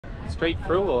Straight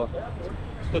through or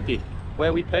study?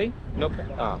 Where we pay? Nope.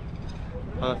 Ah,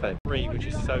 perfect. Free, which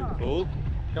is so cool.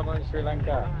 Come on, Sri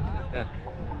Lanka. Yeah.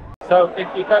 So if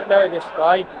you don't know this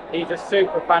guy, he's a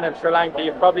super fan of Sri Lanka.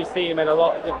 You've probably seen him in a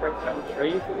lot of different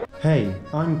countries. Hey,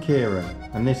 I'm Kieran,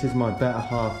 and this is my better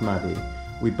half, Maddie.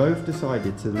 We both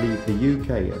decided to leave the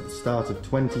UK at the start of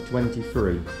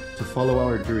 2023 to follow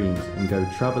our dreams and go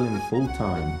travelling full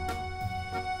time.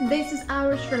 This is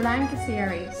our Sri Lanka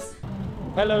series.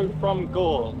 Hello from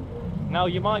Galle. Now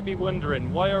you might be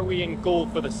wondering, why are we in Galle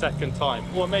for the second time?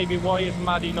 Or maybe why is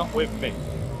Maddie not with me?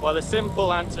 Well, the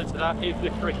simple answer to that is the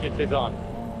cricket is on.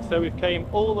 So we came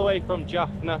all the way from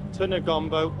Jaffna to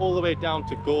Negombo, all the way down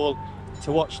to Galle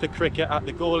to watch the cricket at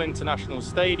the Galle International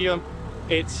Stadium.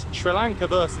 It's Sri Lanka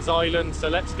versus Ireland, so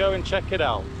let's go and check it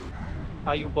out.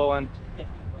 How you going?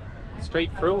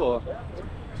 Straight through or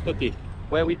study?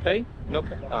 Where we pay? Nope.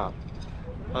 Ah,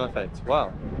 perfect.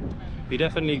 Wow. You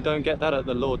definitely don't get that at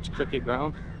the Lord's Cricket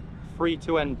Ground. Free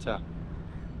to enter.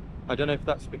 I don't know if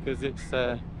that's because it's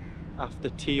after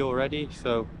tea already,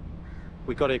 so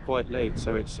we got it quite late,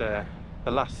 so it's the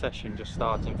last session just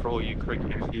starting for all you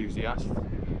cricket enthusiasts.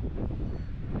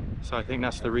 So I think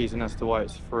that's the reason as to why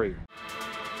it's free.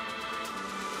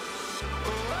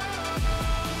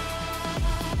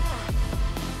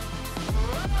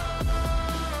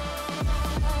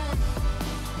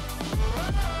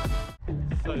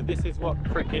 So this is what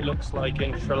cricket looks like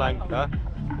in Sri Lanka,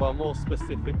 well, more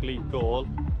specifically Galle.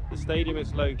 The stadium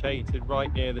is located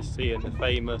right near the sea in the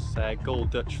famous Galle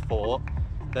Dutch Fort.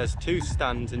 There's two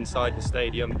stands inside the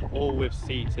stadium, all with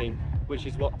seating, which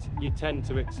is what you tend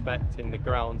to expect in the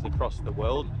grounds across the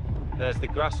world. There's the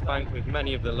grass bank with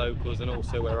many of the locals, and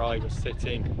also where I was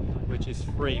sitting, which is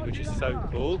free, which is so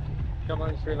cool. Come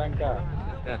on, Sri Lanka.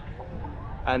 Yeah.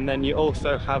 And then you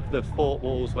also have the fort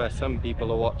walls where some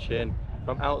people are watching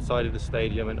from outside of the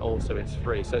stadium, and also it's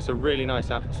free. So it's a really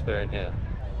nice atmosphere in here.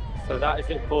 So that is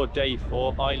it for day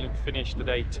 4. Ireland finished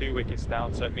today 2 wickets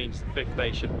down, so it means the 5th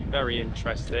day should be very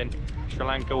interesting. Sri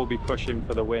Lanka will be pushing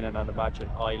for the win, and I'd imagine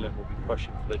Ireland will be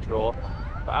pushing for the draw.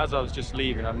 But as I was just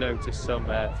leaving, I've noticed some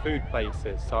food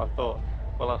places, so I thought,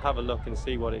 well, I'll have a look and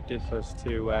see what it differs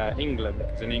to England,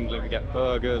 because in England we get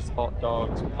burgers, hot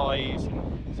dogs, pies.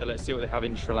 So let's see what they have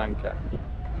in Sri Lanka.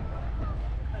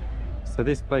 So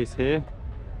this place here,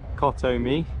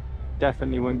 Kotomi,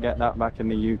 definitely wouldn't get that back in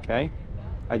the UK.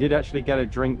 I did actually get a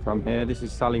drink from here. This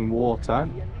is selling water.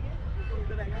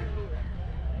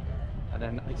 And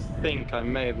then I think I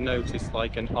may have noticed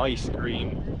like an ice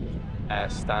cream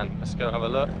stand. Let's go have a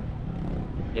look.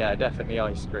 Yeah, definitely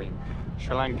ice cream.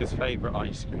 Sri Lanka's favourite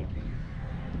ice cream.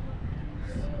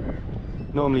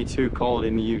 Normally too cold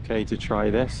in the UK to try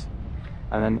this.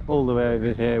 And then all the way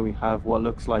over here we have what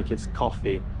looks like it's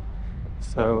coffee.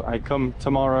 So I come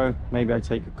tomorrow, maybe I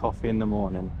take a coffee in the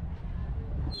morning.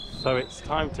 So it's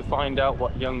time to find out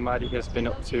what young Maddie has been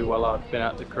up to while I've been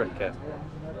at the cricket.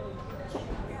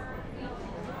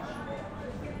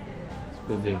 It's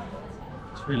busy.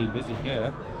 It's really busy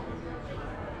here.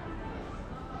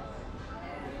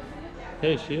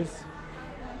 Here she is.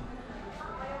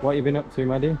 What have you been up to,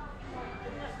 Maddie?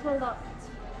 A lot.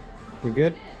 You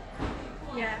good?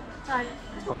 Yeah, tired.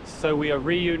 So we are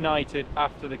reunited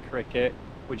after the cricket.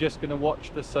 We're just going to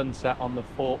watch the sunset on the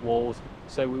fort walls.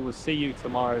 So we will see you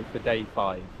tomorrow for day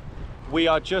 5. We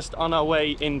are just on our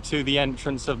way into the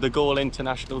entrance of the Galle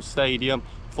International Stadium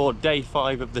for day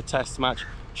 5 of the test match.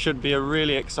 Should be a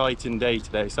really exciting day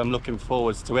today, so I'm looking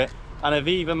forward to it. And I've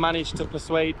even managed to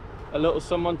persuade a little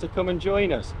someone to come and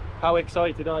join us. How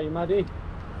excited are you, Maddie?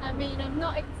 I mean, I'm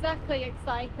not exactly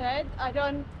excited.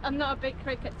 I'm not a big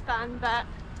cricket fan, but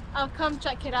I'll come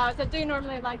check it out. I do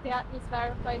normally like the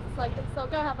atmosphere of places like this, so I'll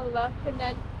go have a look, and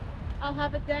then I'll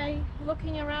have a day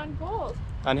looking around Galle.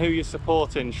 And who are you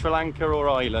supporting, Sri Lanka or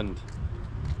Ireland?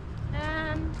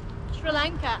 Sri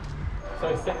Lanka.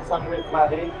 So since I'm with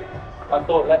Maddie, I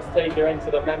thought let's take her into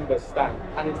the members stand,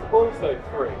 and it's also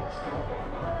free.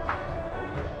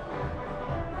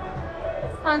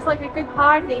 Sounds like a good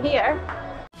party here.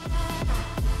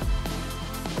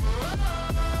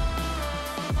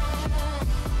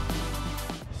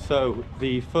 So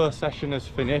the first session has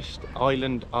finished.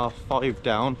 Ireland are 5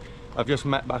 down. I've just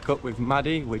met back up with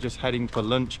Maddie. We're just heading for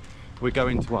lunch. We're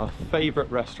going to our favourite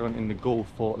restaurant in the Galle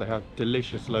Fort. They have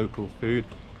delicious local food.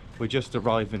 We're just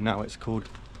arriving now. It's called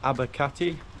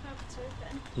Abakati.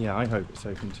 Yeah, I hope it's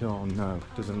open too. Oh no,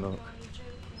 it doesn't look.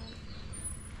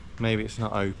 Maybe it's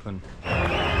not open.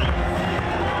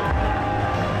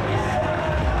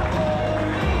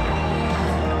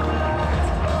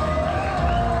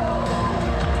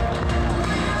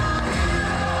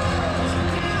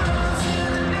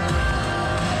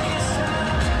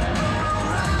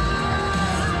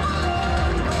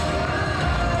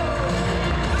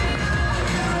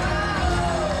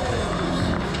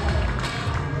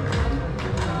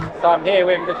 So I'm here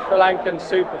with the Sri Lankan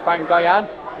superfan Gayan.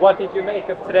 What did you make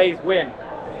of today's win?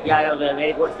 Yeah, it was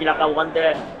very good. Sri Lanka won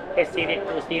the Test series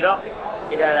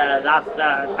 2-0. In the last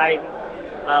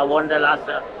time, won the last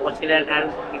Australian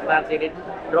and England series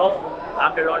draw.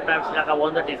 After a long time, Sri Lanka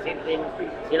won the Test series in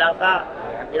Sri Lanka.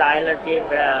 The Ireland team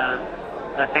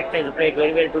tactics played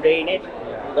very well today in it.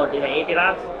 We got 80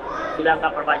 runs. Sri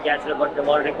Lanka Prabhat got the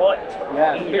world record.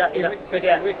 Yeah, 50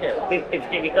 wicket. Is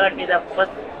the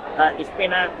first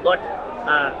spinner got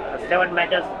 7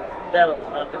 matches. The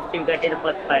 50 wicket in the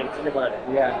first time in the world.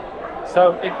 Yeah.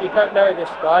 So if you don't know this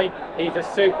guy, he's a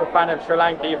super fan of Sri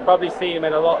Lanka. You've probably seen him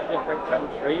in a lot of different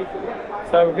countries.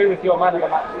 So who was your man of the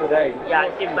match today? Yeah,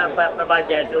 I think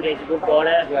Prabhat today is a good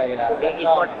bowler. Yeah. He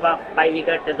got 5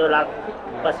 wickets in the last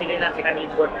first inning and second he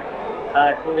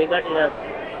got 2 wickets in the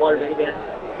ball very well.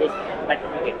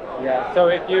 Yeah. So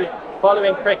if you're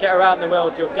following cricket around the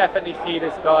world, you'll definitely see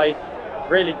this guy.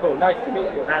 Really cool. Nice to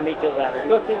meet you. Me too, brother.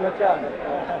 Good to meet you.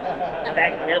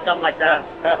 Thanks. Welcome, Macha.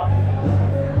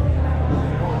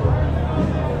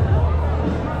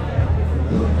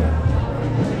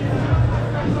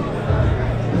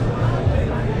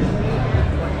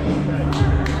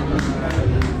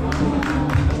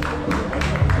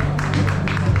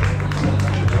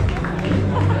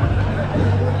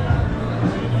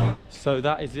 So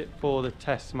that is it for the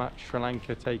test match. Sri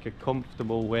Lanka take a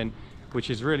comfortable win,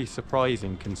 which is really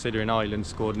surprising considering Ireland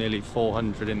scored nearly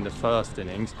 400 in the first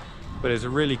innings. But it's a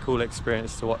really cool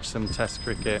experience to watch some test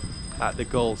cricket at the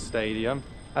Galle Stadium.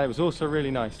 And it was also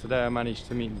really nice. Today I managed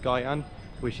to meet Gayan,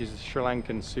 which is a Sri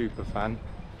Lankan super fan.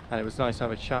 And it was nice to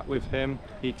have a chat with him.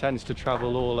 He tends to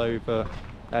travel all over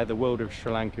the world of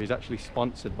Sri Lanka. He's actually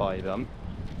sponsored by them.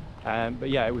 But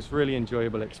yeah, it was really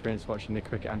enjoyable experience watching the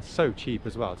cricket, and so cheap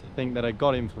as well. To think that I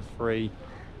got him for free.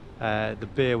 The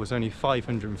beer was only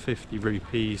 550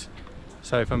 rupees.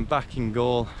 So if I'm back in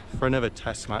Galle for another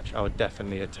test match, I would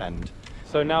definitely attend.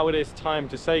 So now it is time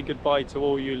to say goodbye to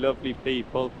all you lovely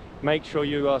people. Make sure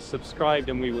you are subscribed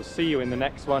and we will see you in the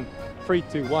next one. 3,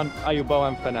 2, 1,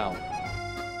 Ayubowan for now.